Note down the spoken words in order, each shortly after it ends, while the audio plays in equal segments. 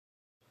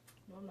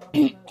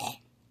Hey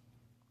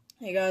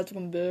guys,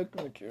 welcome back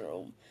to my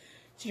channel.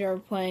 Today we're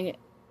playing.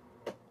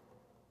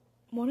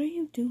 What are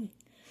you doing?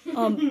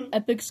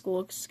 Epic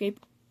School Escape.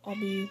 I'll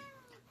be.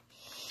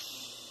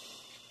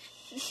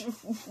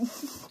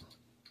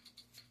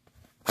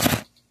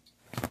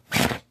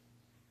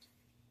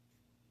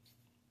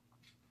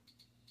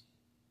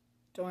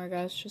 Don't worry,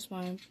 guys. Just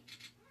my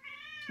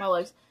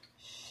legs.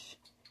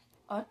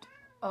 Up.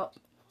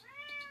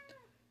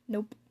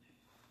 Nope.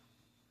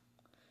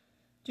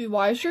 Dude,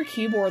 why is your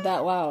keyboard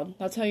that loud?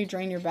 That's how you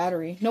drain your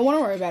battery. No wonder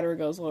my battery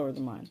goes lower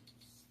than mine.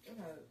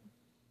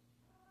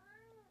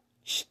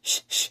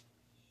 Shh.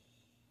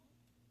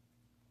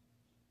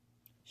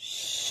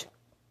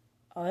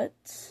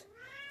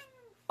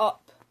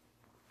 Up.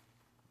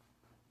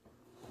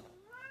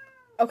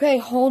 Okay,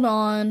 hold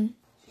on.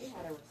 She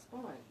had a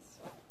response.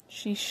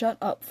 She shut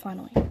up,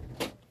 finally.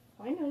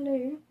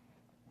 Finally.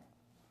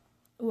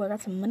 Ooh, I got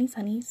some money,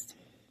 honeys.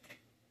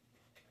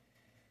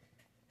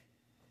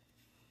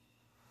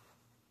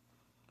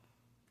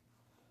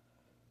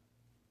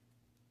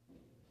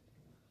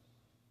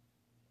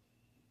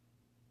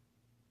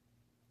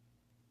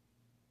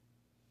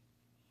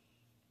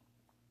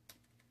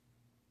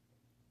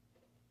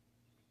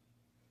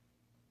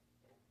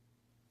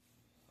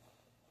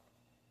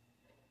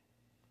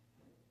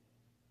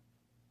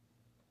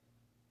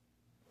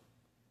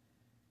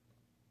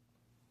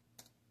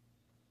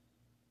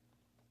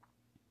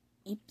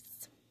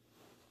 Oops.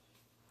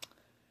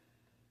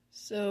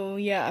 So,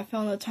 yeah, I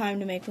found the time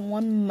to make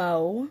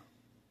one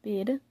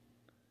bid.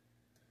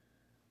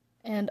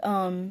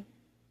 And,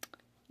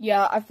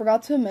 yeah, I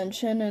forgot to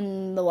mention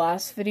in the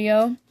last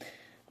video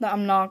that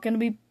I'm not gonna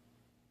be,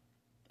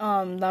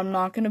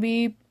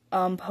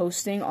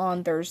 posting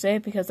on Thursday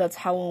because that's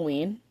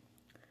Halloween.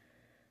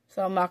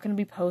 So I'm not gonna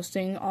be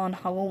posting on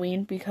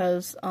Halloween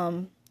because,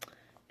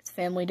 it's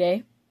family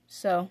day.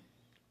 So.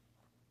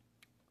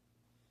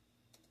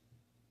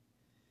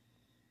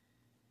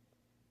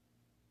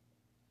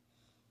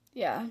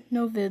 Yeah,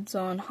 no vids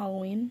on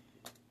Halloween.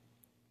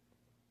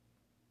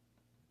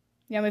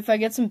 Yeah, I mean, if I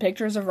get some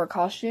pictures of our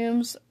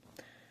costumes,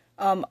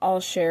 I'll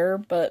share,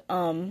 but,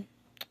 now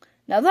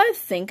that I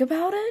think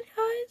about it,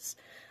 guys,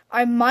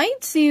 I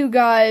might see you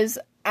guys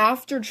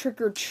after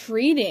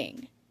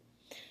trick-or-treating,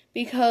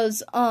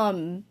 because,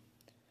 I'm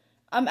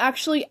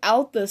actually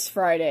out this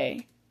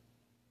Friday.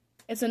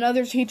 It's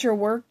another teacher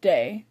work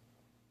day.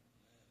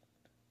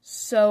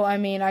 So, I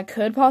mean, I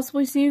could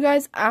possibly see you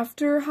guys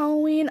after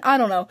Halloween. I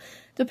don't know.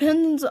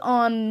 Depends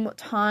on what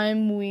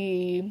time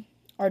we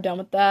are done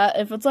with that.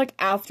 If it's like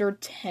after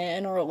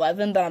 10 or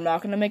 11, then I'm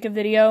not going to make a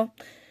video.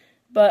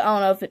 But I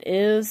don't know if it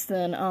is,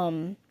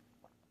 then,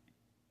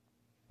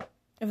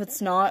 if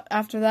it's not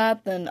after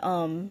that, then,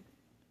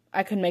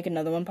 I could make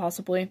another one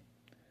possibly.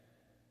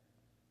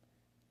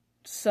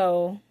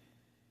 So,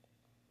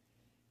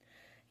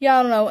 yeah,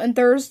 I don't know. And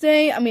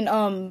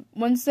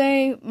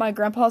Wednesday, my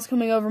grandpa's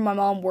coming over, my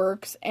mom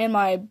works, and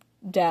my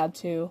dad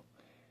too.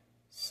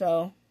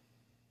 So.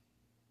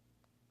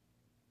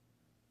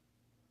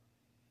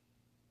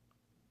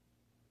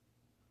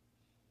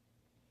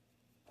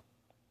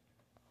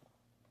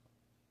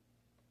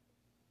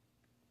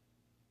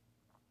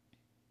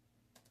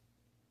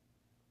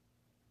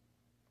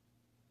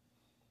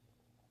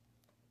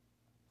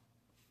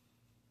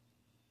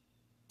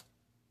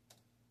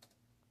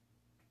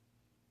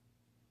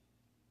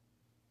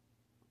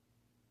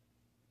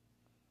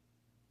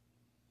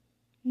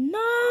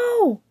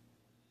 No!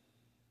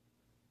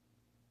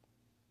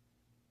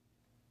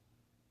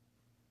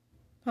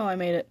 Oh, I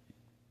made it.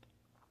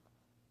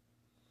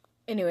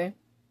 Anyway.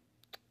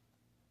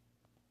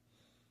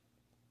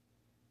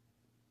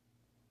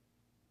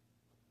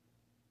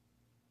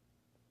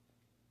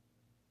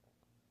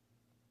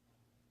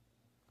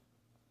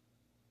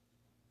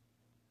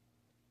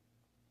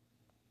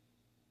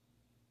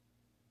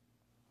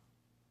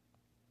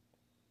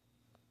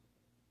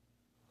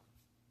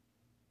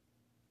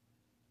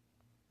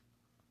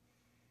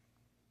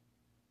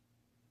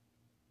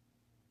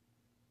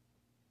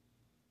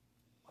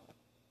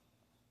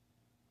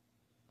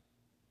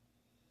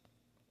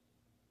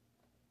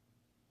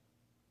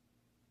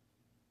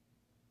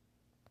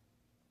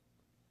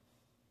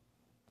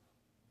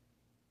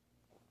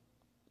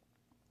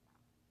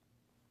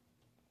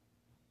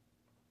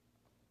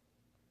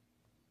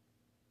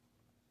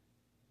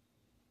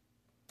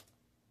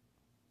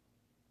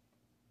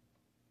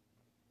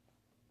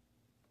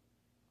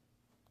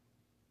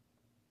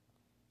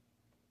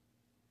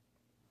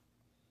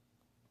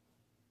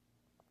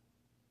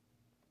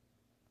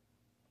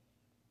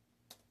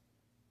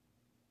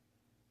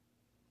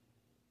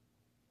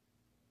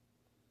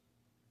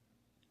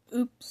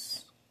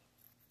 Oops.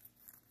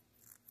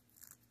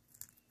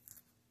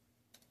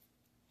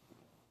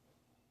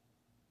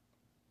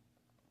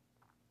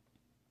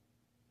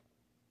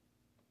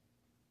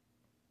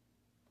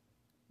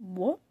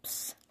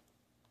 Whoops.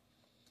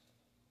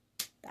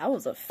 That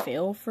was a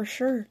fail for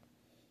sure.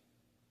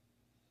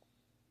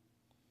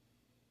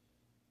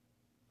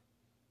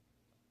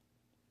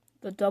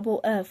 The double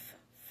F.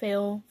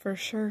 Fail for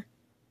sure.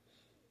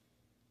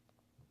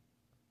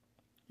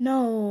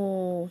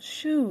 No,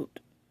 shoot.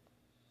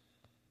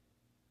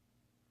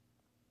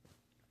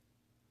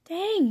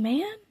 Dang,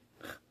 man.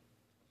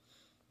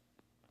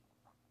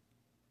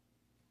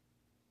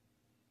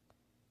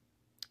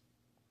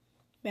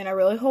 Man, I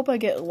really hope I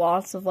get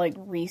lots of, like,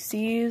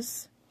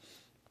 Reese's.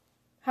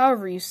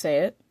 However you say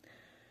it.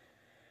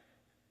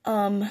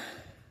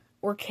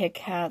 Or Kit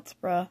Kats,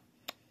 bruh.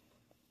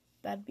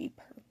 That'd be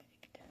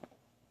perfect.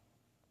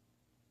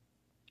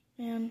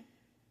 Man.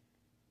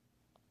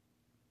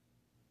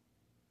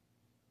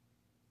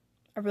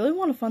 I really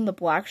want to find the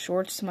black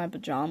shorts to my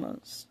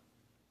pajamas.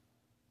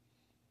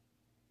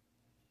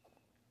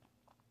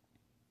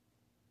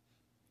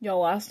 Yo,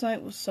 last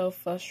night was so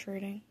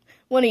frustrating.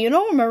 Winnie, you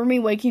don't remember me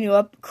waking you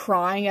up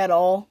crying at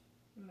all?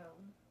 No.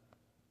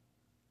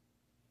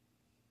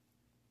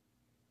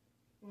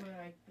 What did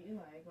I be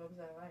like? What was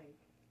I like?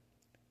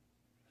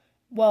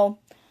 Well,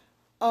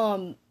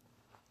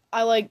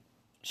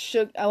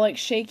 I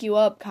shake you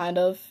up, kind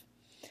of,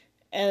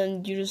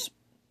 and you just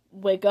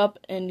wake up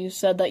and you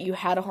said that you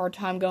had a hard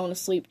time going to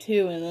sleep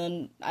too, and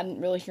then I didn't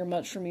really hear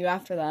much from you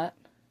after that.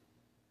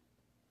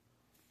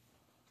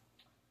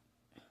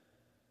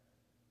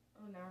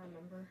 Oh, now I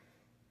remember.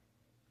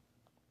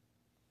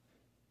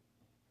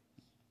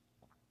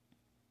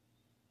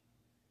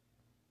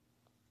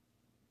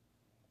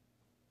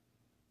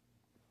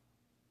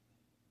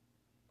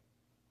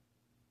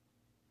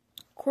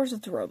 Of course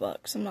it's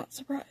Robux, I'm not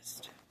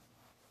surprised.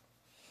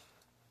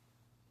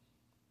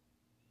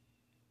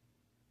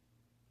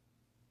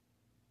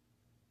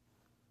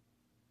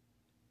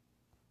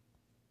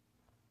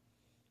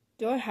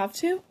 Do I have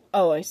to?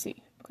 Oh, I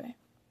see. Okay.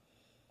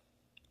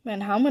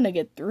 Man, how am I gonna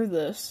get through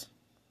this?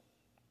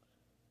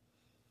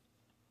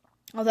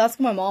 I was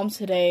asking my mom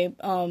today,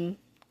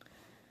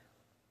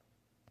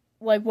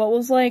 like, what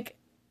was, like,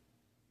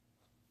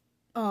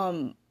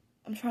 I'm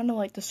trying to,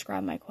 like,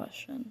 describe my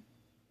question.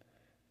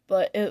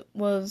 But it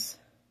was,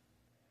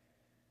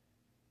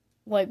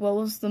 like, what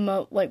was,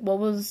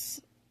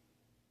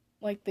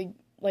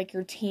 like,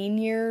 your teen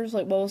years?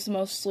 Like, what was the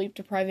most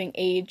sleep-depriving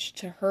age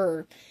to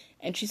her?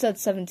 And she said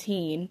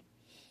 17.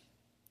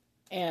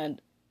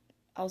 And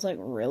I was like,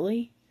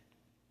 really?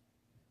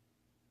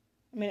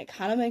 I mean, it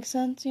kind of makes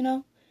sense, you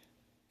know?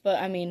 But,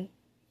 I mean,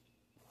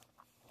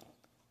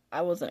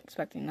 I wasn't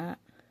expecting that.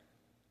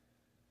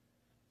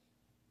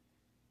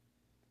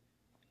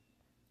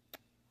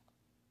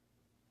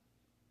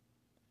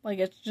 Like,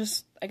 it's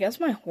just, I guess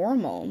my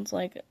hormones,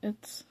 like,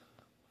 it's,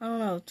 I don't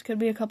know, it could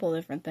be a couple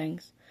of different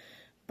things.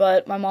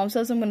 But my mom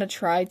says I'm gonna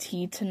try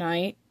tea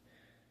tonight.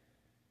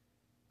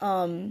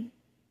 Well,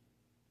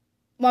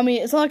 I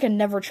mean, it's not like I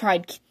never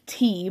tried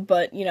tea,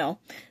 but, you know,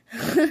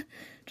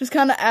 just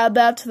kind of add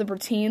that to the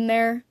routine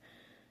there.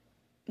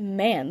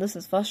 Man, this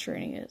is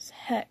frustrating as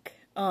heck.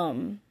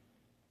 But,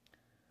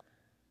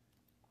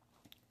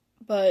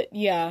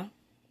 yeah,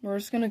 we're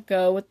just gonna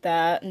go with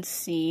that and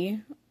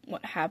see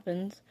what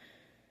happens.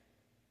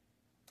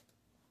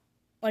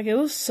 Like, it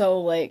was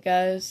so late,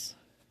 guys.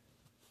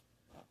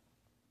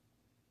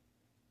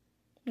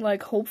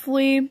 Like,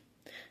 hopefully,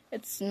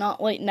 it's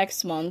not late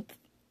next month.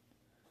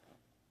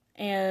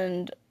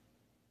 And,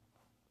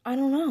 I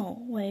don't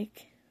know,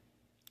 like,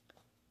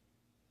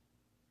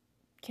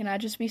 can I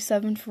just be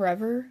 7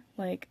 forever?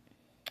 Like,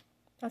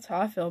 that's how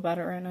I feel about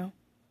it right now.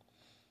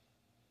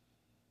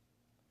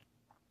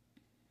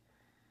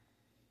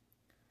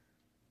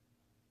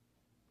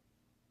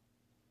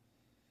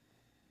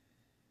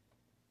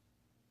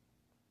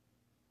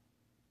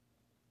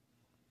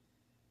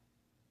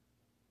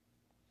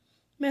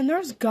 Man,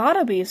 there's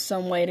gotta be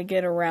some way to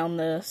get around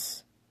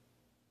this.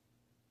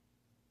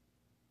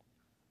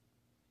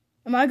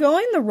 Am I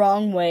going the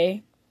wrong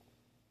way?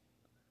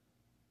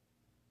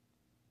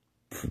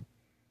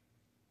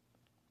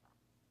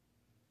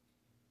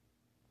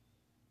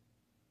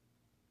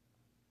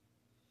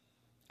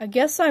 I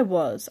guess I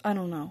was. I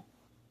don't know.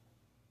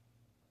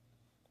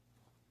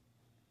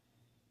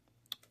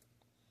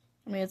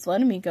 I mean, it's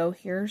letting me go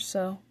here,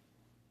 so.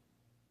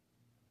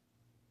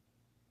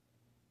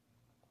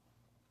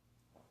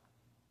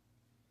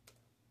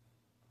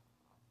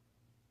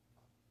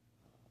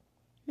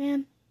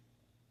 Man.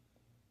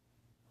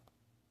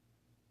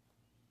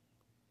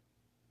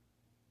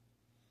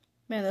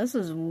 Man, this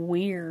is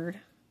weird.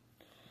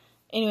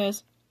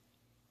 Anyways,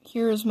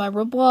 here's my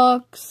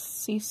Roblox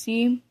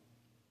CC.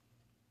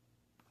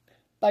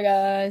 Bye,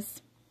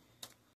 guys.